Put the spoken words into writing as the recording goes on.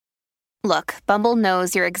Look, Bumble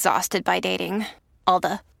knows you're exhausted by dating. All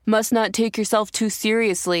the must not take yourself too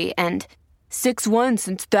seriously and 6'1"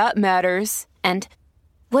 since that matters. And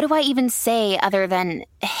what do I even say other than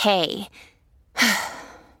hey?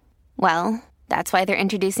 Well, that's why they're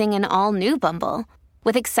introducing an all-new Bumble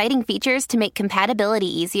with exciting features to make compatibility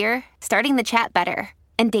easier, starting the chat better,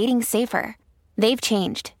 and dating safer. They've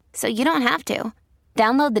changed, so you don't have to.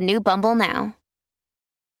 Download the new Bumble now.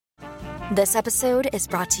 This episode is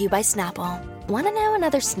brought to you by Snapple. Want to know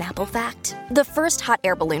another Snapple fact? The first hot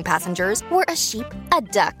air balloon passengers were a sheep, a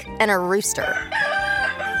duck, and a rooster.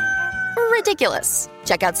 Ridiculous.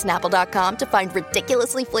 Check out Snapple.com to find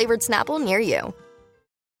ridiculously flavored Snapple near you.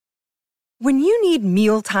 When you need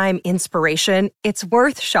mealtime inspiration, it's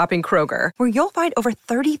worth shopping Kroger, where you'll find over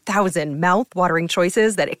 30,000 mouth-watering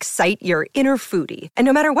choices that excite your inner foodie. And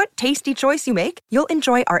no matter what tasty choice you make, you'll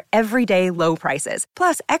enjoy our everyday low prices,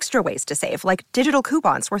 plus extra ways to save, like digital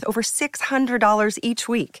coupons worth over $600 each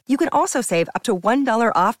week. You can also save up to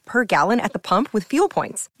 $1 off per gallon at the pump with fuel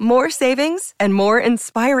points. More savings and more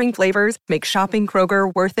inspiring flavors make shopping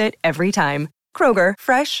Kroger worth it every time. Kroger,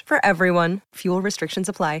 fresh for everyone. Fuel restrictions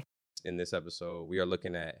apply. In this episode, we are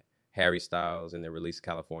looking at Harry Styles and their release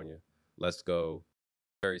California. Let's go.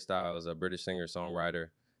 Harry Styles, a British singer-songwriter,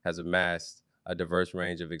 has amassed a diverse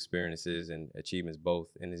range of experiences and achievements both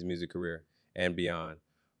in his music career and beyond.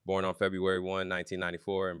 Born on February 1,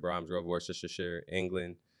 1994 in Bromsgrove, Worcestershire,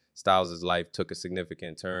 England, Styles' life took a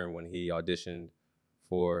significant turn when he auditioned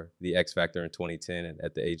for The X Factor in 2010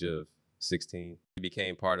 at the age of 16. He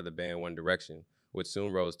became part of the band One Direction, which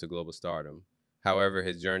soon rose to global stardom. However,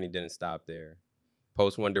 his journey didn't stop there.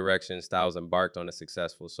 Post One Direction, Styles embarked on a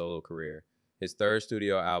successful solo career. His third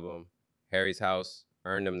studio album, Harry's House,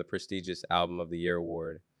 earned him the prestigious Album of the Year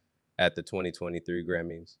award at the 2023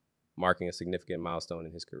 Grammys, marking a significant milestone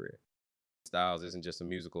in his career. Styles isn't just a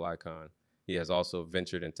musical icon. He has also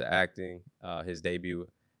ventured into acting. His debut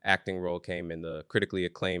acting role came in the critically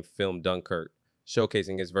acclaimed film Dunkirk,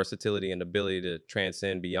 showcasing his versatility and ability to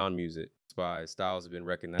transcend beyond music. Styles has been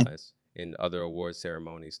recognized in other award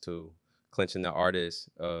ceremonies too, clinching the Artist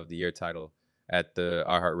of the Year title at the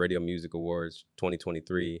iHeartRadio Music Awards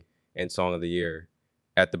 2023 and Song of the Year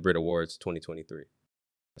at the Brit Awards 2023.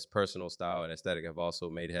 His personal style and aesthetic have also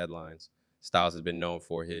made headlines. Styles has been known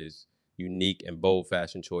for his unique and bold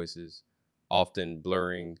fashion choices, often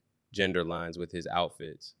blurring gender lines with his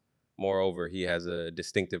outfits. Moreover, he has a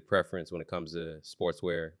distinctive preference when it comes to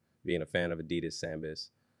sportswear, being a fan of Adidas Sambas,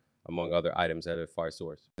 among other items at a far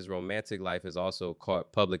source. His romantic life has also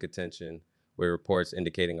caught public attention, with reports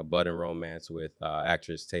indicating a budding romance with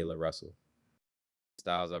actress Taylor Russell.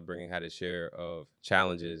 Styles upbringing had his share of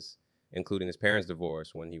challenges, including his parents'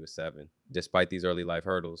 divorce when he was 7. Despite these early life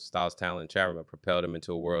hurdles, Styles' talent and charisma propelled him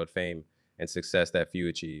into a world fame and success that few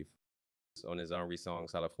achieve. On his unreleased song,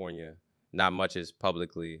 California, not much is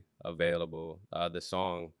publicly available. The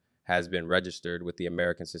song has been registered with the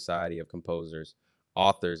American Society of Composers,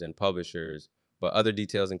 Authors, and Publishers, but other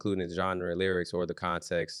details, including the genre, lyrics, or the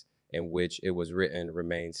context in which it was written,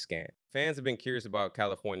 remain scant. Fans have been curious about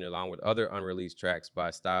California along with other unreleased tracks by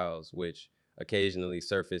Styles, which occasionally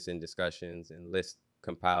surface in discussions and lists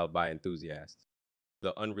compiled by enthusiasts.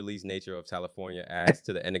 The unreleased nature of California adds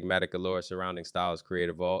to the enigmatic allure surrounding Styles'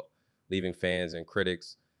 creative vault, leaving fans and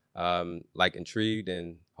critics intrigued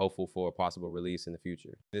and hopeful for a possible release in the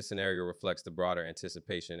future. This scenario reflects the broader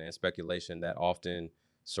anticipation and speculation that often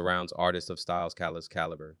surrounds artists of Styles'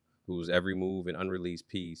 caliber, whose every move and unreleased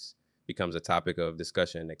piece becomes a topic of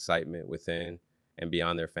discussion and excitement within and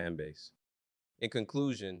beyond their fan base. In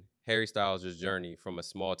conclusion, Harry Styles' journey from a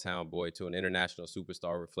small-town boy to an international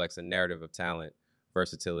superstar reflects a narrative of talent,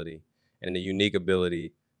 versatility, and a unique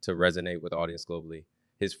ability to resonate with audience globally.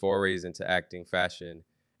 His forays into acting, fashion,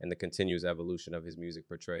 and the continuous evolution of his music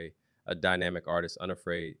portray a dynamic artist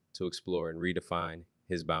unafraid to explore and redefine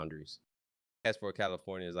his boundaries. As for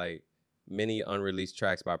California, like many unreleased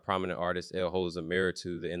tracks by prominent artists, it holds a mirror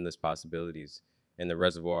to the endless possibilities and the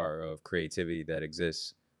reservoir of creativity that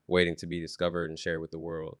exists, waiting to be discovered and shared with the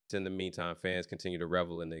world. In the meantime, fans continue to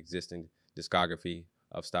revel in the existing discography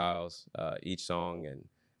of Styles, each song and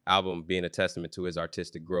album being a testament to his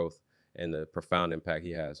artistic growth and the profound impact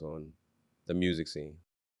he has on the music scene.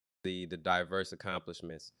 The diverse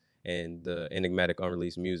accomplishments and the enigmatic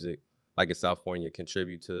unreleased music, like in California,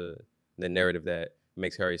 contribute to the narrative that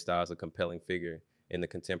makes Harry Styles a compelling figure in the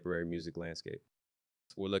contemporary music landscape.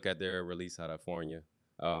 We'll look at their release, California.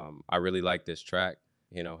 I really like this track.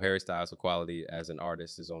 You know, Harry Styles' quality as an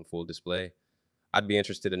artist is on full display. I'd be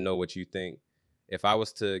interested to know what you think. If I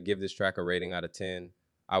was to give this track a rating out of 10,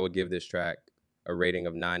 I would give this track a rating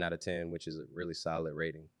of 9 out of 10, which is a really solid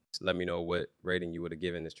rating. Let me know what rating you would have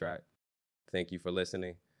given this track. Thank you for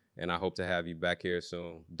listening, and I hope to have you back here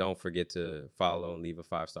soon. Don't forget to follow and leave a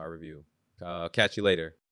 5-star review. Catch you later.